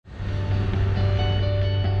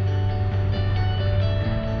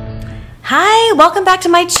Hi, welcome back to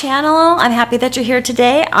my channel. I'm happy that you're here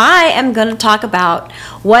today. I am going to talk about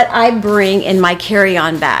what I bring in my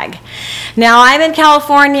carry-on bag. Now, I'm in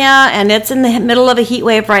California and it's in the middle of a heat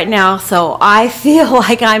wave right now, so I feel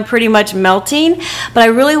like I'm pretty much melting, but I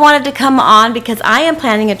really wanted to come on because I am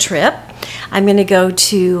planning a trip. I'm going to go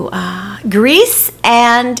to Greece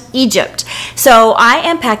and Egypt. So I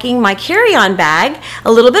am packing my carry-on bag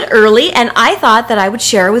a little bit early, and I thought that I would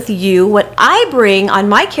share with you what I bring on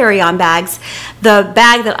my carry-on bags, the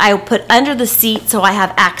bag that I put under the seat so I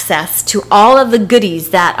have access to all of the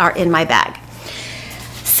goodies that are in my bag.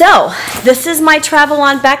 So this is my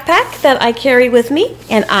Travelon backpack that I carry with me,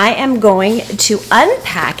 and I am going to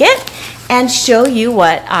unpack it and show you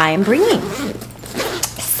what I'm bringing.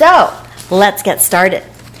 So let's get started.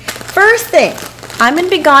 First thing, I'm going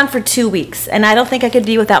to be gone for 2 weeks, and I don't think I could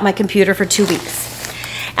be without my computer for 2 weeks.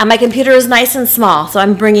 And my computer is nice and small, so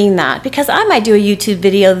I'm bringing that because I might do a YouTube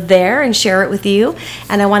video there and share it with you,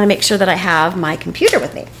 and I want to make sure that I have my computer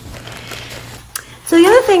with me. So the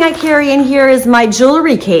other thing I carry in here is my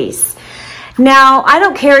jewelry case. Now, I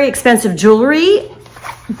don't carry expensive jewelry,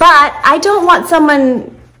 but I don't want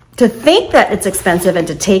someone to think that it's expensive and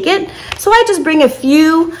to take it. So I just bring a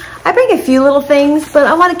few little things, but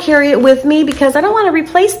I want to carry it with me because I don't want to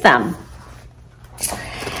replace them.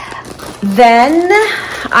 Then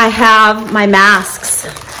I have my masks.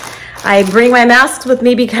 I bring my masks with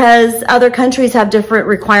me because other countries have different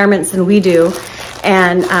requirements than we do.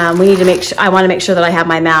 And we need to make sure, I want to make sure that I have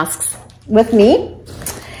my masks with me.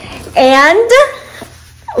 And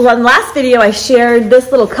well, in the last video, I shared this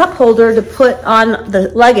little cup holder to put on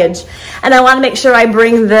the luggage, and I want to make sure I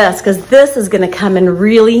bring this because this is going to come in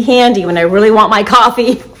really handy when I really want my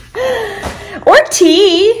coffee or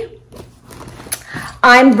tea.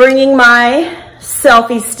 I'm bringing my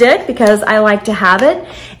selfie stick because I like to have it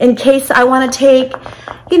in case I want to take,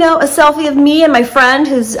 you know, a selfie of me and my friend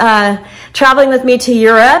who's traveling with me to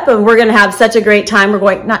Europe, and we're going to have such a great time. We're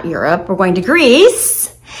going, not Europe, we're going to Greece.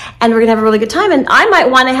 And we're gonna have a really good time, and I might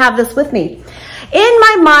want to have this with me. In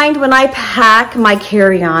my mind, when I pack my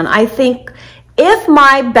carry-on, I think if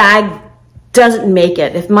my bag doesn't make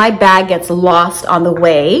it, if my bag gets lost on the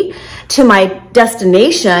way to my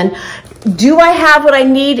destination, do I have what I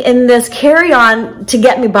need in this carry-on to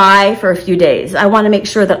get me by for a few days? I want to make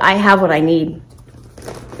sure that I have what I need.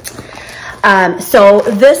 So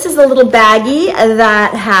this is a little baggie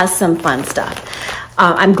that has some fun stuff.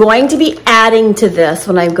 I'm going to be adding to this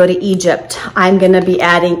when I go to Egypt. I'm going to be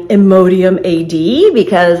adding Imodium AD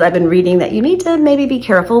because I've been reading that you need to maybe be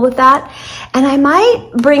careful with that. And I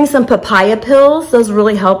might bring some papaya pills. Those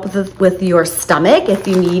really help with your stomach. If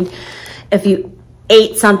you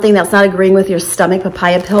ate something that's not agreeing with your stomach,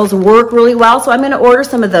 papaya pills work really well. So I'm going to order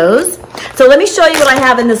some of those. So let me show you what I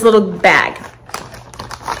have in this little bag.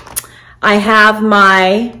 I have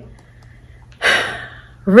my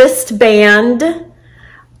wristband,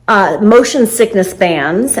 motion sickness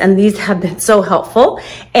bands, and these have been so helpful.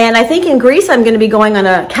 And I think in Greece I'm going to be going on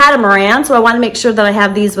a catamaran, so I want to make sure that I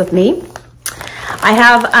have these with me. I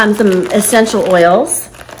have some essential oils.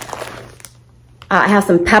 I have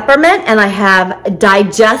some peppermint, and I have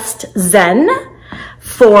Digest Zen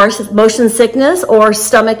for motion sickness or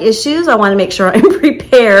stomach issues. I want to make sure I'm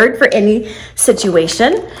prepared for any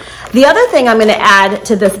situation. The other thing I'm going to add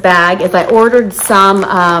to this bag is I ordered some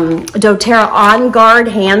doTERRA On Guard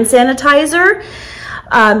hand sanitizer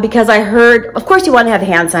because I heard, of course you want to have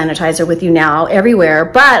hand sanitizer with you now everywhere,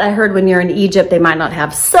 but I heard when you're in Egypt they might not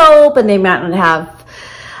have soap and they might not have,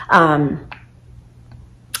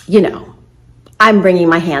 you know, I'm bringing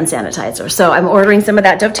my hand sanitizer. So I'm ordering some of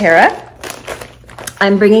that doTERRA.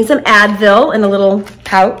 I'm bringing some Advil in a little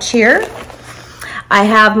pouch here. I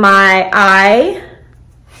have my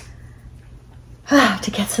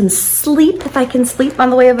to get some sleep, if I can sleep on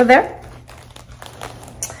the way over there.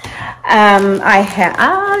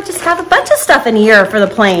 I just have a bunch of stuff in here for the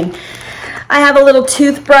plane. I have a little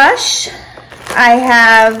toothbrush. I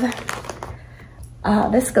have,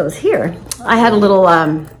 this goes here. I had a little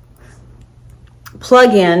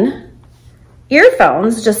plug-in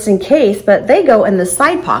earphones just in case, but they go in the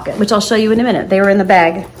side pocket, which I'll show you in a minute. They were in the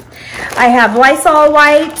bag. I have Lysol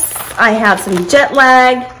wipes. I have some Jet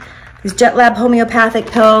Lag, these Jet Lab homeopathic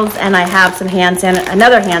pills, and I have some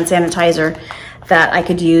another hand sanitizer that I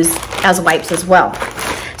could use as wipes as well.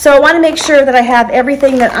 So I want to make sure that I have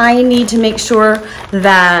everything that I need to make sure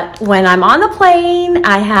that when I'm on the plane,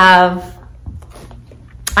 I have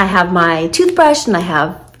my toothbrush, and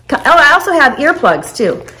I also have earplugs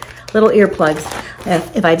too, little earplugs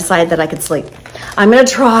if I decide that I could sleep. I'm going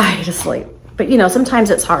to try to sleep, but you know, sometimes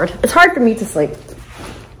it's hard. It's hard for me to sleep.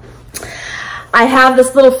 I have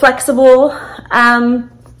this little flexible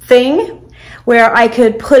thing where I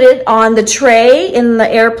could put it on the tray in the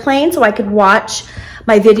airplane so I could watch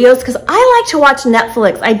my videos, because I like to watch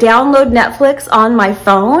Netflix. I download Netflix on my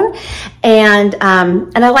phone, and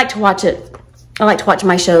I like to watch it. I like to watch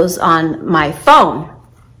my shows on my phone.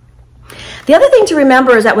 The other thing to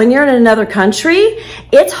remember is that when you're in another country,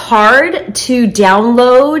 it's hard to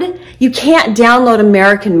download. You can't download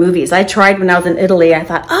American movies. I tried when I was in Italy. I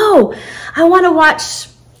thought, oh, I want to watch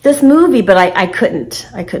this movie, but I couldn't.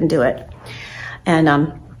 I couldn't do it. And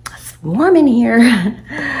it's warm in here.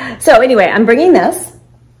 So anyway, I'm bringing this.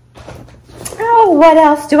 Oh, what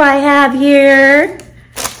else do I have here?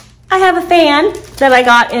 I have a fan that I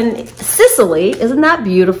got in Sicily. Isn't that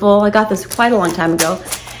beautiful? I got this quite a long time ago.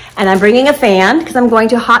 And I'm bringing a fan because I'm going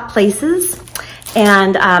to hot places.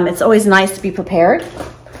 And it's always nice to be prepared.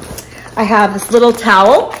 I have this little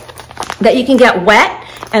towel that you can get wet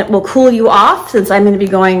and it will cool you off, since I'm going to be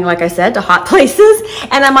going, like I said, to hot places.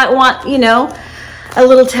 And I might want, you know, a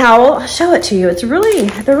little towel. I'll show it to you. They're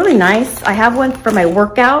really nice. I have one for my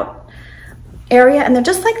workout area, and they're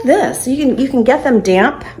just like this. You can get them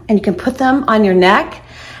damp and you can put them on your neck,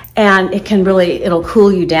 and it'll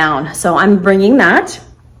cool you down. So I'm bringing that.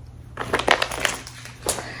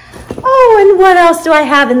 Oh, and what else do I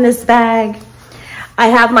have in this bag? I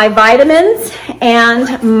have my vitamins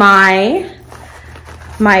and my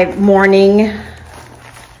morning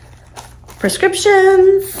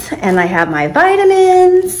prescriptions, and I have my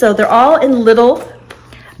vitamins. So they're all in little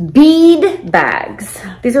bead bags.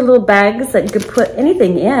 These are little bags that you can put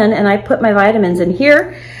anything in, and I put my vitamins in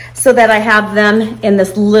here so that I have them in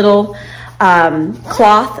this little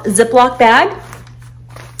cloth Ziploc bag.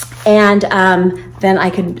 And then I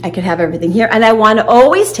could have everything here. And I want to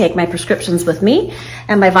always take my prescriptions with me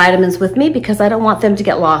and my vitamins with me, because I don't want them to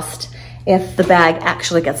get lost if the bag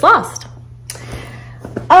actually gets lost.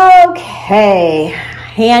 Okay,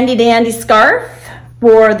 handy dandy scarf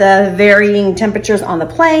for the varying temperatures on the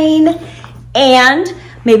plane, and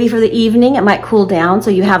maybe for the evening it might cool down,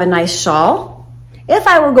 so you have a nice shawl. If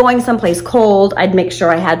I were going someplace cold, I'd make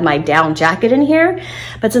sure I had my down jacket in here,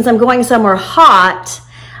 but since I'm going somewhere hot,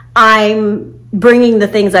 I'm bringing the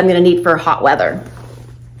things I'm going to need for hot weather.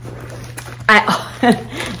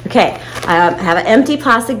 Okay, I have an empty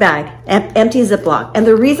plastic bag, empty Ziploc, and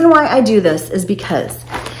the reason why I do this is because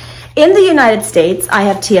in the United States, I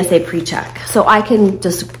have TSA pre-check, so I can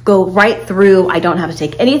just go right through. I don't have to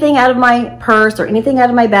take anything out of my purse or anything out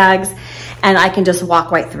of my bags, and I can just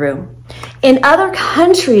walk right through. In other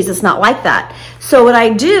countries, it's not like that. So what I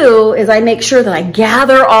do is I make sure that I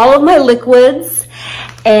gather all of my liquids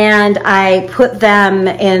and I put them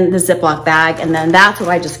in the Ziploc bag, and then that's what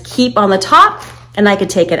I just keep on the top, and I could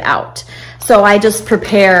take it out. So I just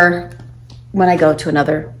prepare when I go to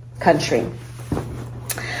another country.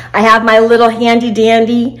 I have my little handy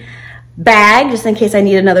dandy bag just in case I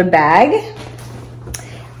need another bag.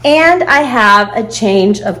 And I have a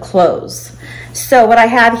change of clothes. So what I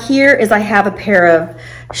have here is I have a pair of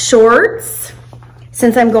shorts.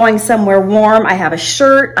 Since I'm going somewhere warm, I have a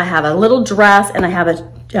shirt, I have a little dress, and I have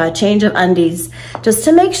a change of undies, just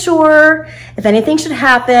to make sure if anything should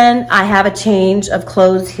happen, I have a change of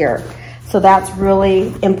clothes here. So that's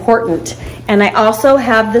really important. And I also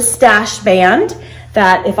have the stash band,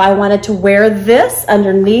 that if I wanted to wear this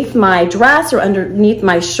underneath my dress or underneath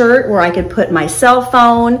my shirt, where I could put my cell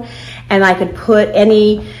phone and I could put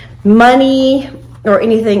any money or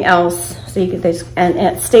anything else. So you could, and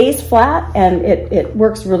it stays flat, and it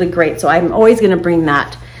works really great. So I'm always gonna bring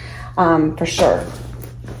that for sure.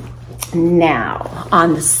 Now,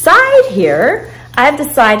 on the side here, I've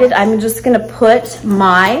decided I'm just gonna put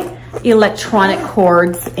my electronic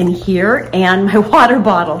cords in here and my water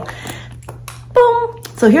bottle. Boom.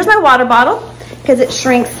 So here's my water bottle, because it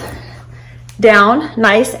shrinks down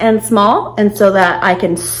nice and small, and so that I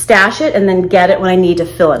can stash it and then get it when I need to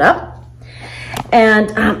fill it up.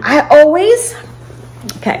 And I always,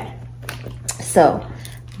 okay, so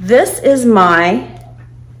this is my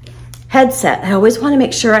headset. I always want to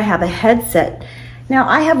make sure I have a headset. Now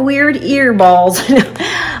I have weird ear balls.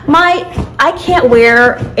 I can't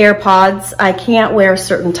wear AirPods. I can't wear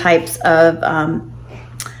certain types of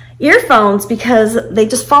earphones because they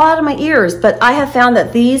just fall out of my ears, but I have found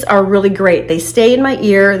that these are really great. They stay in my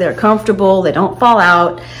ear, they're comfortable, they don't fall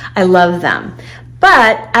out. I love them.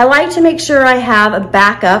 But I like to make sure I have a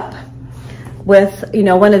backup with, you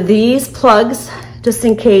know, one of these plugs, just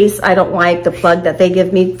in case I don't like the plug that they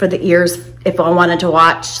give me for the ears if I wanted to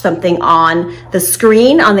watch something on the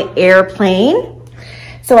screen on the airplane.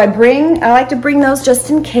 So I like to bring those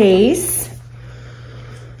just in case.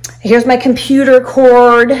 Here's my computer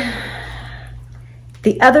cord.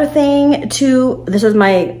 The other thing too, this is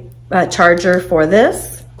my charger for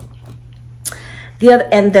this.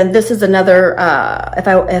 And then this is another,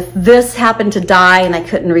 if this happened to die and I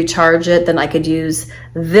couldn't recharge it, then I could use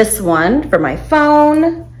this one for my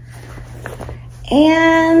phone.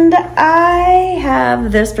 And I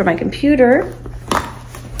have this for my computer.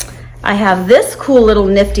 I have this cool little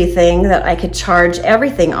nifty thing that I could charge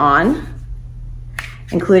everything on,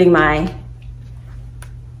 including my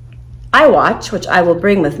iWatch, which I will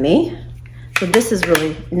bring with me. So this is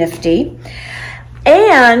really nifty.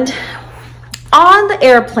 And on the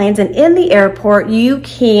airplanes and in the airport, you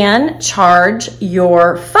can charge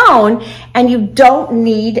your phone, and you don't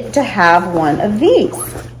need to have one of these.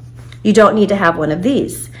 You don't need to have one of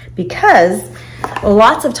these because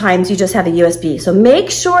lots of times you just have a USB. So make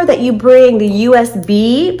sure that you bring the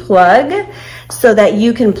USB plug so that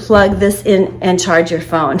you can plug this in and charge your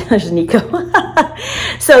phone. There's Nico.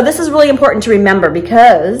 So this is really important to remember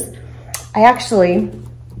because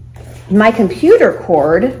my computer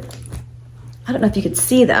cord, I don't know if you could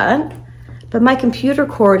see that, but my computer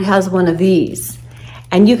cord has one of these.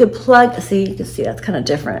 And you could plug, see, you can see that's kind of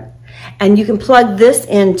different. And you can plug this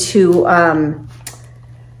into,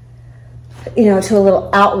 you know, to a little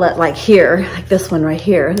outlet like here, like this one right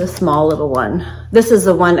here, the small little one. This is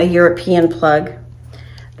the one, a European plug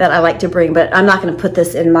that I like to bring, but I'm not gonna put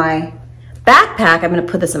this in my backpack. I'm gonna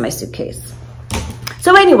put this in my suitcase.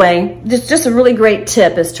 So anyway, just a really great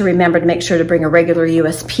tip is to remember to make sure to bring a regular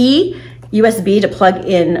USB to plug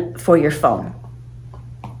in for your phone.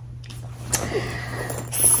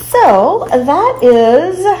 So that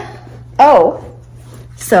is,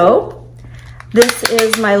 so this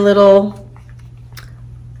is my little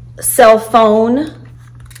cell phone.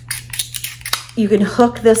 You can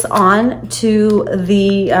hook this on to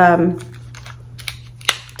the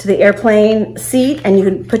airplane seat, and you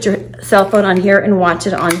can put your cell phone on here and watch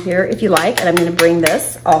it on here if you like. And I'm going to bring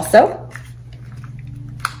this also.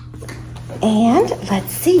 And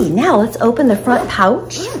let's see, now let's open the front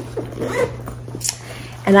pouch.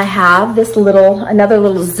 And I have this another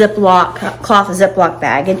little cloth Ziploc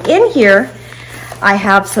bag. And in here, I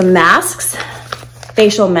have some masks,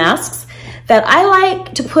 facial masks, that I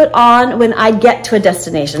like to put on when I get to a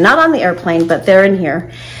destination. Not on the airplane, but they're in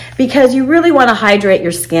here. Because you really want to hydrate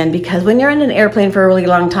your skin, because when you're in an airplane for a really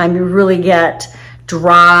long time, you really get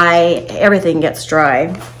dry, everything gets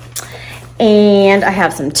dry. And I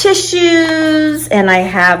have some tissues, and I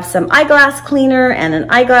have some eyeglass cleaner and an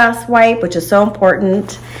eyeglass wipe, which is so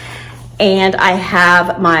important. And I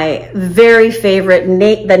have my very favorite,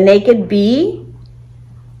 the Naked Bee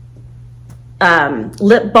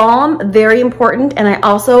lip balm, very important. And I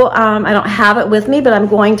also, I don't have it with me, but I'm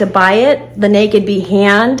going to buy it, the Naked Bee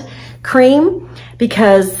hand cream,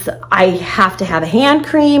 because I have to have a hand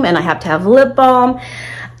cream and I have to have lip balm.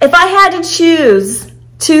 If I had to choose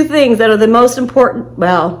two things that are the most important,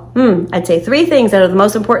 well, I'd say three things that are the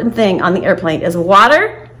most important thing on the airplane is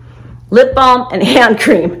water, lip balm, and hand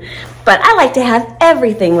cream. But I like to have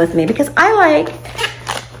everything with me because I like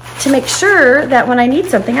to make sure that when I need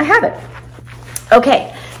something, I have it.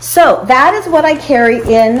 Okay, so that is what I carry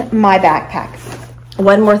in my backpack.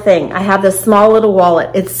 One more thing, I have this small little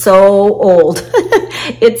wallet. It's so old.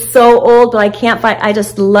 It's so old, but I can't find, I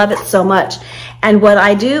just love it so much. And what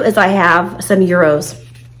I do is I have some euros.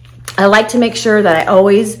 I like to make sure that I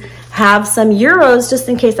always have some euros just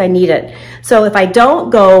in case I need it. So if I don't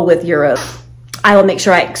go with euros, I will make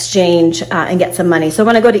sure I exchange and get some money. So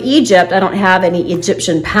when I go to Egypt, I don't have any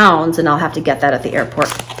Egyptian pounds, and I'll have to get that at the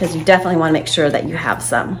airport because you definitely want to make sure that you have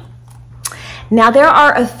some. Now there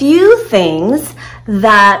are a few things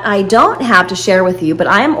that I don't have to share with you, but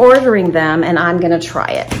I am ordering them and I'm gonna try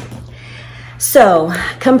it. So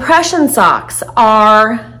compression socks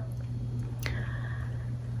are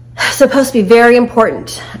supposed to be very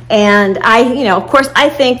important. And of course, I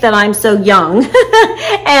think that I'm so young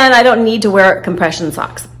and I don't need to wear compression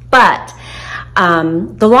socks. But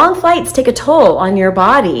the long flights take a toll on your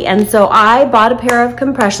body. And so I bought a pair of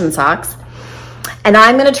compression socks and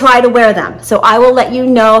I'm going to try to wear them. So I will let you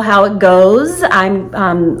know how it goes.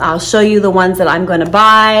 I'll show you the ones that I'm going to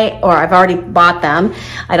buy, or I've already bought them.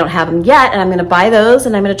 I don't have them yet, and I'm going to buy those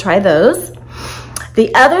and I'm going to try those.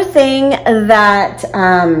 The other thing that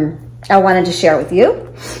I wanted to share with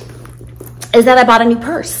you is that I bought a new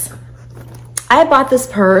purse. I bought this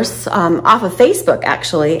purse off of Facebook,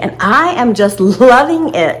 actually, and I am just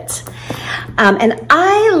loving it. And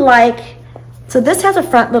I like, so this has a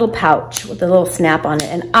front little pouch with a little snap on it,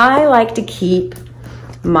 and I like to keep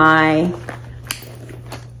my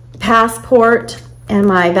passport and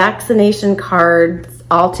my vaccination cards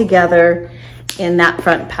all together in that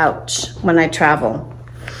front pouch when I travel.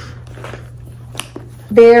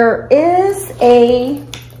 there is a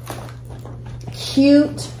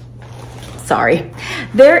cute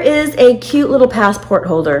little passport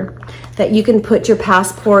holder that you can put your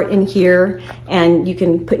passport in here, and you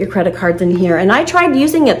can put your credit cards in here. And I tried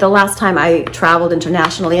using it the last time I traveled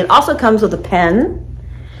internationally. It also comes with a pen.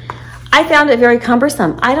 I found it very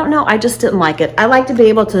cumbersome. I don't know, I just didn't like it. I like to be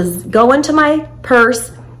able to go into my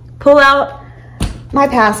purse, pull out my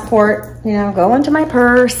passport, you know, go into my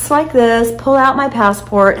purse like this, pull out my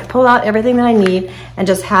passport, pull out everything that I need, and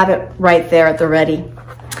just have it right there at the ready.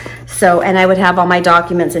 So, and I would have all my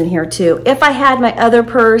documents in here too. If I had my other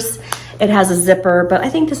purse, it has a zipper, but I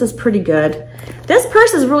think this is pretty good. This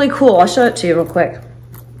purse is really cool. I'll show it to you real quick.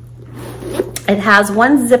 It has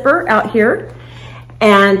one zipper out here,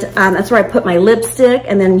 and that's where I put my lipstick,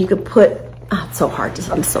 and then you could put, oh, it's so hard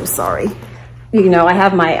to, I'm so sorry. You know, I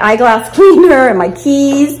have my eyeglass cleaner and my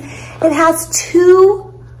keys. It has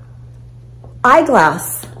two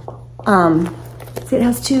eyeglass, see, it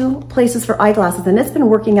has two places for eyeglasses, and it's been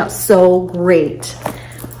working out so great.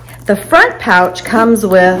 The front pouch comes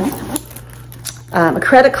with a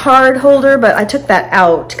credit card holder, but I took that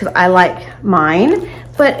out because I like mine.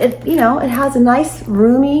 But it, you know, it has a nice and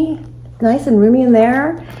roomy in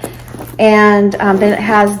there, and then it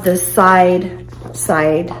has this side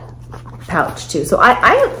pouch too. So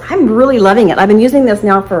I'm really loving it. I've been using this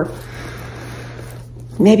now for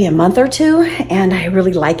maybe a month or two, and I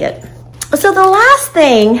really like it. So the last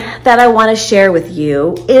thing that I want to share with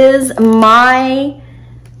you is my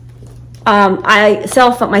my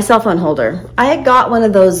cell phone holder. I got one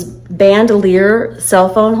of those bandolier cell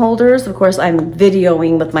phone holders. Of course, I'm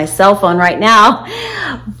videoing with my cell phone right now,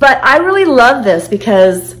 but I really love this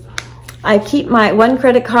because I keep my one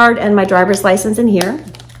credit card and my driver's license in here,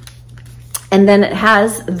 and then it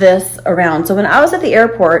has this around. So when I was at the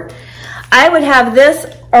airport, I would have this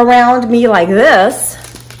around me like this,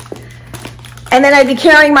 and then I'd be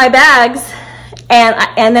carrying my bags,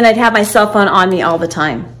 and then I'd have my cell phone on me all the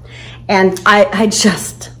time. And I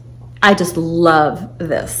just love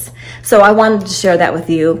this. So I wanted to share that with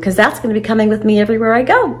you because that's going to be coming with me everywhere I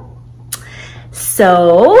go.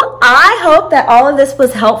 So I hope that all of this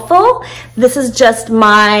was helpful. This is just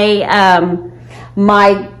my,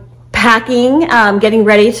 my packing, getting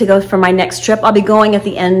ready to go for my next trip. I'll be going at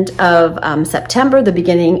the end of September, the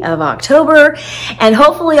beginning of October, and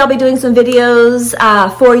hopefully I'll be doing some videos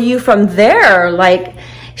for you from there, like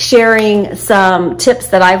sharing some tips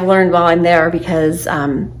that I've learned while I'm there, because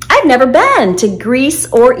I've never been to Greece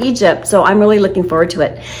or Egypt, so I'm really looking forward to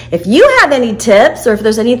it. If you have any tips, or if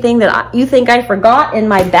there's anything that you think I forgot in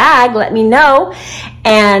my bag, let me know.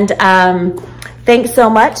 And thanks so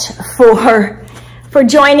much for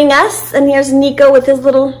joining us. And here's Nico with his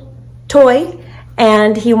little toy,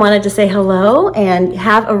 and he wanted to say hello and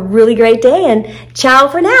have a really great day, and ciao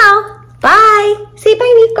for now. Bye. Say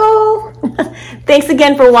bye, Nico. Thanks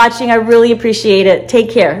again for watching. I really appreciate it.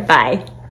 Take care. Bye.